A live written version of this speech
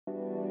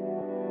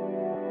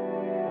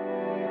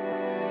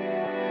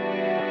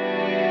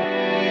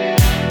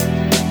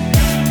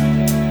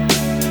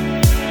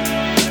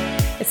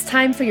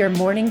time for your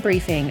morning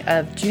briefing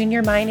of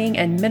junior mining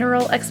and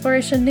mineral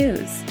exploration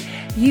news.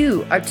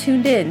 You are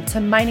tuned in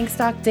to Mining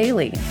Stock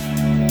Daily.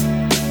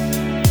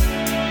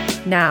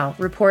 Now,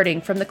 reporting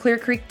from the Clear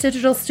Creek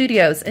Digital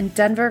Studios in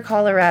Denver,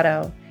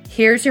 Colorado,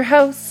 here's your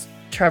host,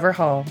 Trevor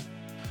Hall.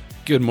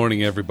 Good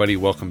morning, everybody.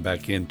 Welcome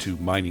back into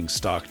Mining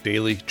Stock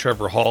Daily.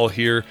 Trevor Hall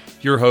here,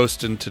 your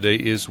host, and today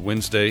is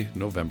Wednesday,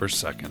 November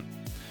 2nd.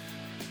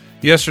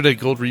 Yesterday,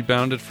 gold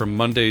rebounded from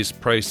Monday's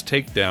price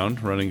takedown,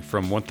 running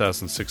from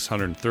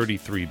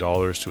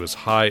 $1,633 to as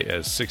high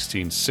as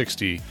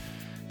 $1,660,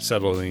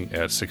 settling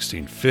at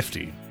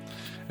 $1,650.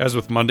 As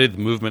with Monday, the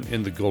movement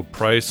in the gold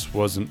price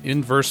was an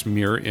inverse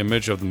mirror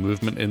image of the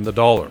movement in the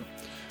dollar.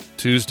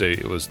 Tuesday,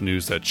 it was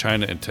news that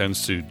China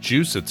intends to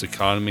juice its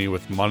economy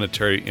with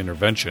monetary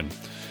intervention.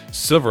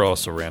 Silver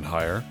also ran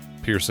higher,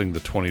 piercing the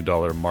 $20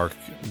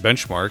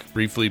 benchmark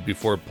briefly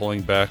before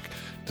pulling back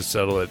to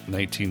settle at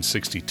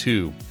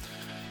 $19.62.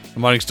 The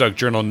Mining Stock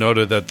Journal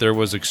noted that there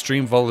was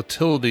extreme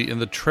volatility in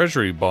the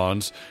Treasury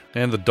bonds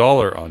and the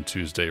dollar on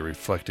Tuesday,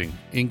 reflecting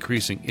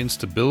increasing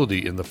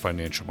instability in the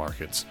financial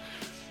markets.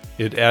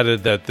 It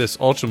added that this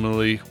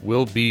ultimately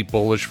will be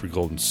bullish for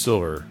gold and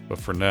silver, but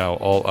for now,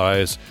 all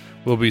eyes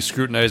will be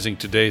scrutinizing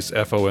today's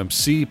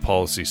FOMC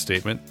policy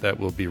statement that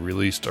will be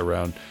released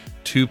around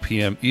 2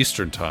 p.m.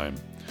 Eastern Time.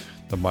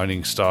 The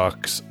mining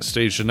stocks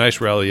staged a nice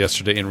rally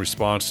yesterday in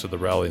response to the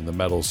rally in the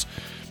metals.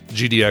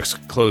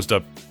 GDX closed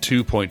up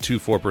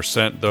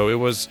 2.24%, though it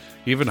was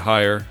even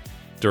higher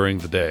during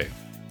the day.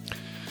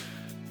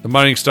 The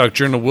Mining Stock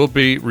Journal will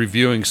be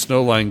reviewing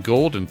Snowline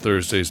Gold in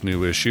Thursday's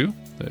new issue.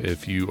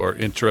 If you are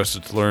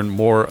interested to learn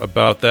more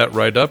about that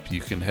write-up,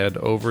 you can head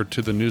over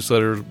to the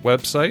newsletter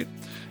website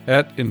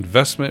at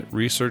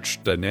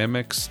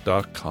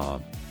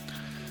investmentresearchdynamics.com.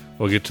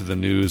 We'll get to the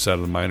news out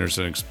of the miners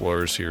and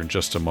explorers here in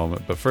just a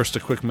moment, but first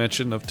a quick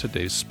mention of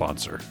today's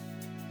sponsor.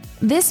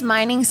 This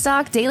Mining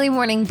Stock Daily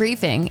Morning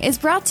Briefing is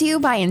brought to you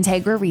by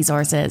Integra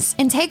Resources.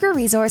 Integra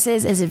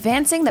Resources is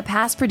advancing the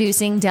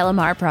past-producing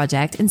DeLamar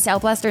project in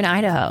southwestern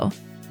Idaho.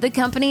 The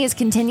company has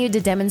continued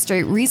to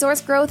demonstrate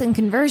resource growth and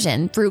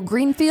conversion through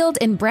greenfield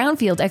and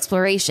brownfield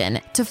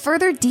exploration to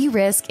further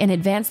de-risk and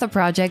advance the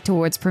project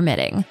towards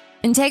permitting.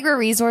 Integra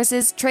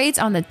Resources trades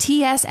on the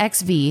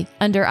TSXV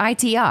under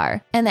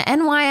ITR and the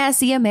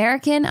NYSE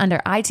American under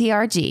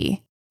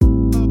ITRG.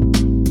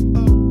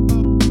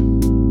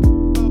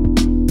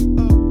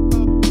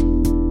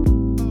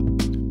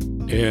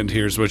 And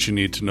here's what you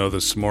need to know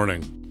this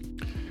morning.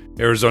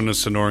 Arizona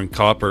Sonoran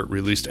Copper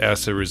released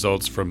assay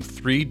results from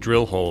 3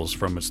 drill holes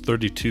from its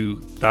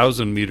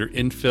 32,000-meter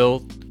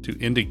infill to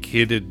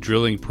indicated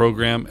drilling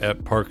program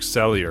at Park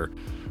Salyer,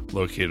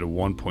 located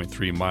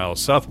 1.3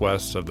 miles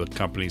southwest of the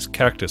company's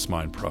Cactus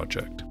Mine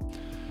project.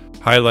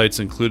 Highlights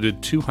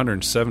included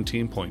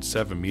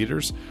 217.7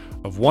 meters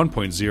of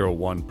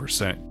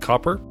 1.01%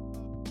 copper,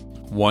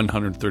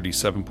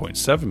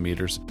 137.7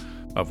 meters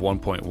of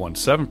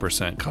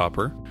 1.17%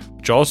 copper,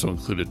 which also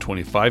included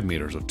 25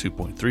 meters of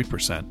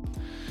 2.3%,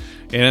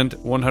 and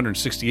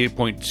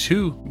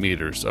 168.2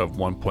 meters of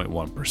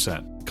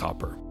 1.1%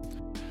 copper.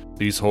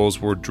 These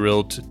holes were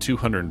drilled to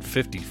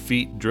 250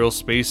 feet drill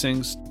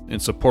spacings in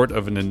support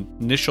of an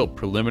initial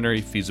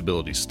preliminary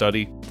feasibility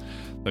study.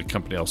 The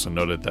company also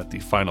noted that the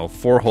final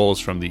 4 holes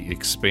from the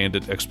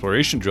expanded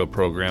exploration drill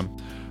program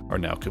are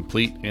now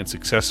complete and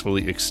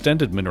successfully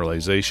extended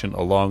mineralization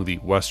along the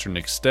western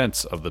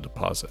extents of the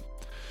deposit.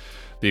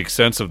 The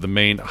extents of the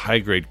main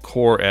high-grade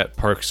core at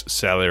Parks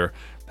Salyer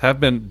have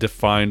been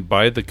defined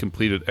by the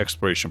completed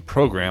exploration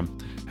program.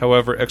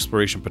 However,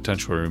 exploration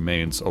potential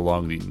remains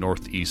along the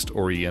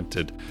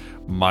northeast-oriented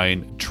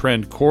mine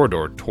trend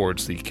corridor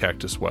towards the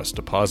Cactus West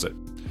deposit.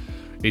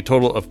 A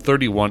total of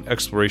 31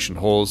 exploration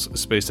holes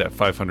spaced at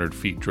 500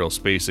 feet drill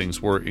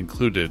spacings were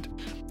included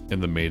in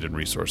the maiden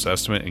resource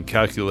estimate and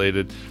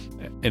calculated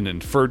an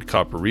inferred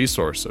copper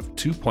resource of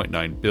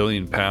 2.9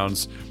 billion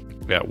pounds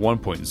at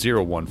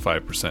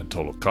 1.015%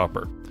 total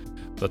copper.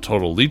 The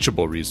total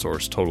leachable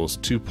resource totals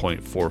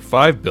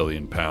 2.45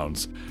 billion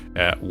pounds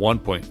at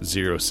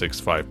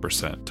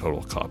 1.065%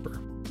 total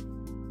copper.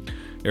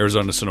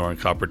 Arizona Sonoran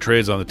Copper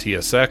trades on the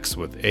TSX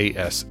with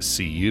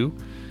ASCU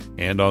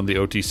and on the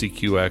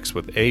OTCQX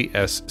with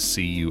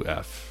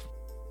ASCUF.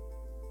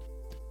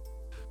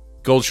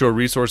 Goldshore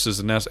Resources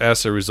announced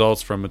assay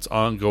results from its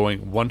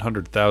ongoing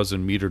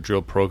 100,000-meter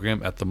drill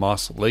program at the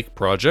Moss Lake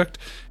project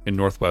in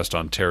northwest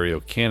Ontario,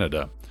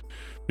 Canada.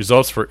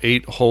 Results for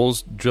 8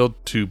 holes drilled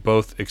to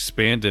both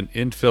expand and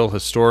infill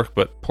historic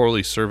but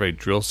poorly surveyed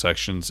drill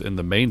sections in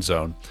the main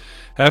zone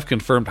have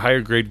confirmed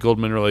higher-grade gold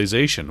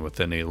mineralization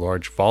within a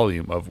large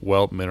volume of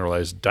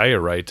well-mineralized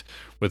diorite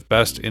with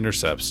best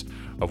intercepts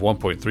of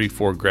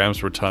 1.34 grams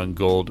per ton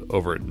gold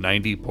over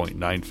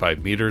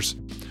 90.95 meters,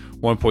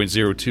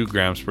 1.02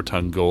 grams per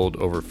ton gold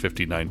over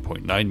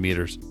 59.9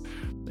 meters,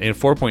 and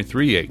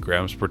 4.38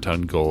 grams per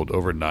ton gold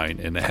over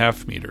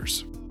 9.5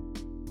 meters.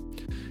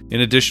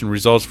 In addition,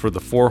 results for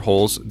the 4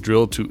 holes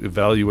drilled to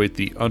evaluate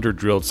the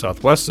under-drilled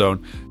southwest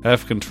zone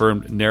have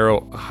confirmed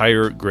narrow,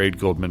 higher-grade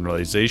gold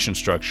mineralization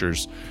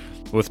structures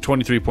with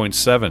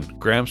 23.7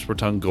 grams per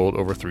ton gold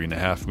over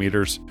 3.5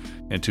 meters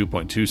and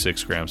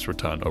 2.26 grams per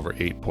ton over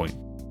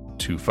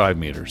 8.25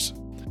 meters.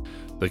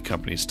 The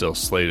company is still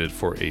slated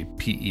for a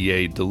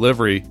PEA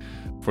delivery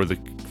for the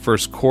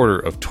first quarter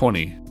of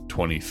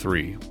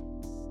 2023.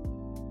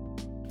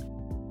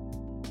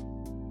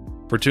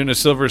 Fortuna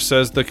Silver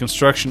says the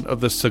construction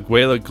of the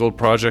Séguéla Gold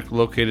Project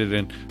located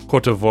in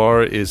Côte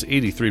d'Ivoire is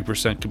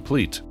 83%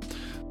 complete.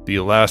 The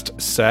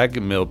last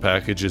SAG mill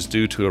package is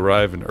due to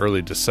arrive in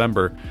early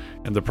December,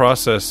 and the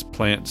process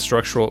plant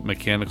structural,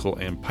 mechanical,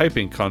 and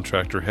piping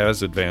contractor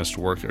has advanced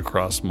work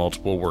across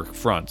multiple work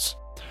fronts.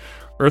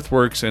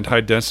 Earthworks and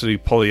high-density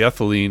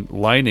polyethylene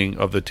lining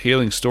of the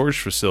tailings storage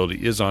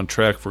facility is on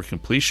track for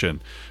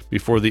completion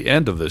before the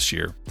end of this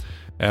year.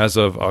 As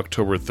of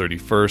October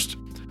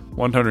 31st,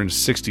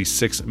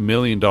 $166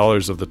 million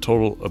of the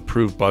total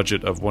approved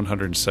budget of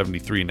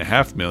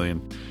 $173.5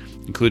 million,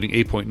 including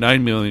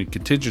 $8.9 million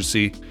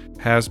contingency,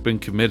 has been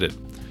committed.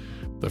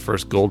 The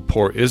first gold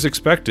pour is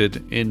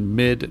expected in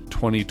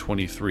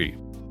mid-2023.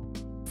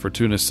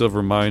 Fortuna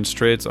Silver Mines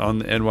trades on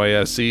the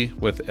NYSE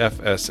with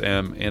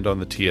FSM and on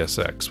the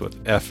TSX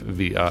with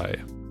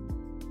FVI.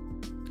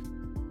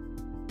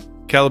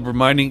 Calibre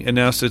Mining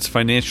announced its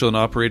financial and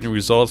operating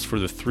results for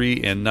the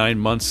 3 and 9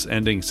 months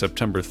ending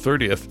September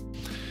 30th.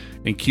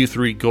 In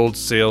Q3, gold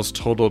sales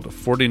totaled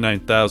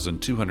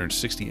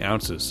 49,260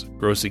 ounces,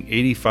 grossing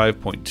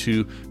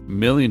 $85.2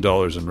 million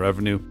in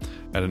revenue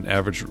at an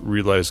average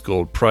realized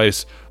gold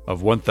price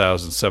of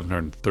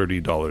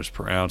 $1,730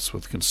 per ounce,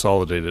 with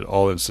consolidated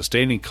all-in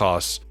sustaining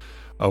costs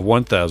of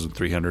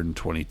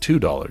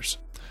 $1,322.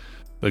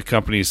 The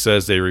company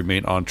says they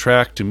remain on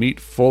track to meet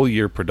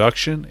full-year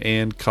production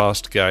and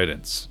cost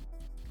guidance.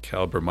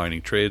 Calibre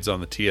Mining trades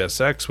on the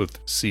TSX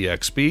with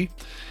CXB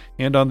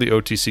and on the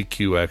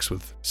OTCQX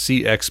with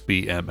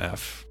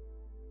CXBMF.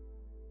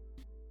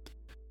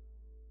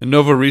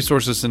 Nova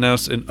Resources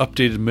announced an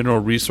updated mineral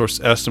resource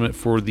estimate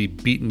for the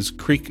Beaton's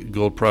Creek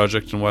Gold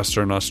Project in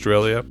Western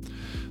Australia.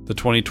 The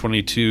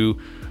 2022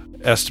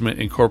 estimate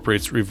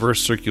incorporates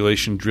reverse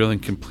circulation drilling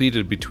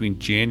completed between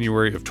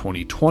January of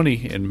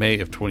 2020 and May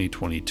of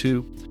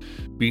 2022.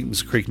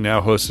 Beaton's Creek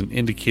now hosts an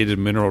indicated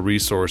mineral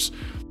resource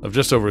of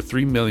just over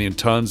 3 million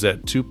tons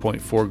at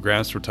 2.4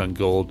 grams per ton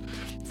gold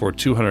for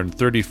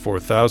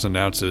 234,000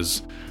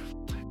 ounces,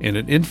 and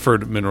an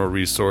inferred mineral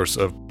resource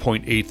of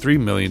 0.83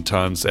 million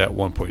tons at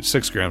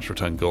 1.6 grams per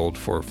ton gold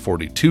for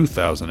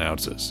 42,000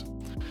 ounces.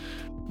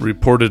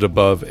 Reported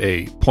above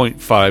a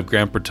 0.5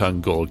 gram per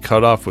ton gold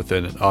cutoff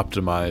within an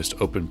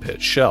optimized open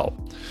pit shell.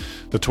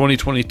 The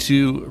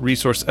 2022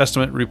 resource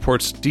estimate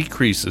reports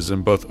decreases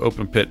in both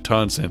open pit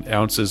tons and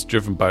ounces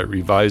driven by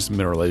revised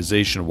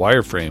mineralization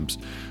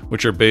wireframes,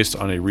 which are based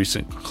on a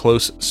recent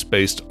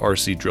close-spaced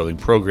RC drilling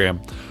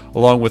program,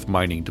 along with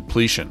mining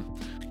depletion,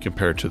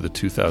 compared to the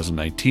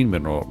 2019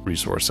 mineral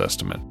resource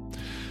estimate.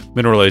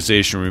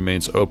 Mineralization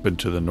remains open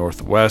to the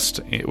northwest,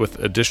 with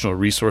additional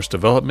resource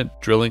development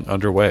drilling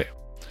underway.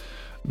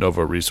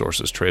 Nova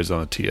Resources trades on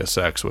the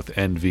TSX with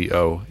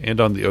NVO and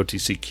on the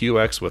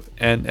OTCQX with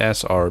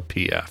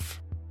NSRPF.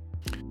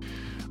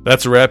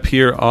 That's a wrap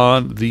here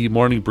on the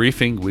morning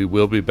briefing. We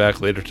will be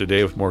back later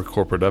today with more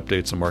corporate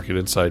updates and market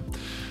insight.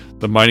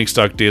 The Mining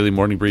Stock Daily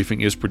Morning Briefing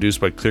is produced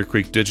by Clear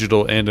Creek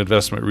Digital and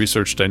Investment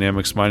Research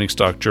Dynamics Mining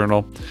Stock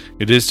Journal.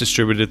 It is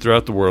distributed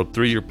throughout the world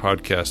through your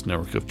podcast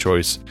network of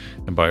choice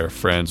and by our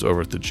friends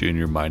over at the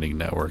Junior Mining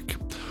Network.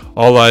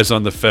 All eyes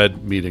on the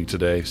Fed meeting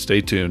today. Stay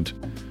tuned.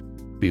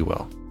 Be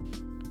well.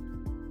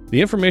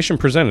 The information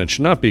presented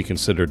should not be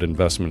considered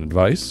investment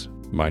advice.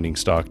 Mining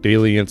Stock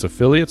Daily and its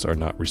affiliates are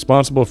not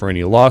responsible for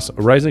any loss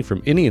arising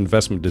from any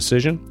investment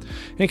decision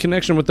in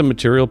connection with the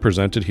material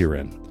presented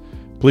herein.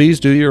 Please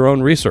do your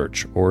own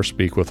research or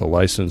speak with a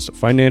licensed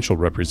financial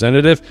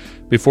representative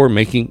before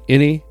making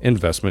any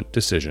investment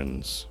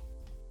decisions.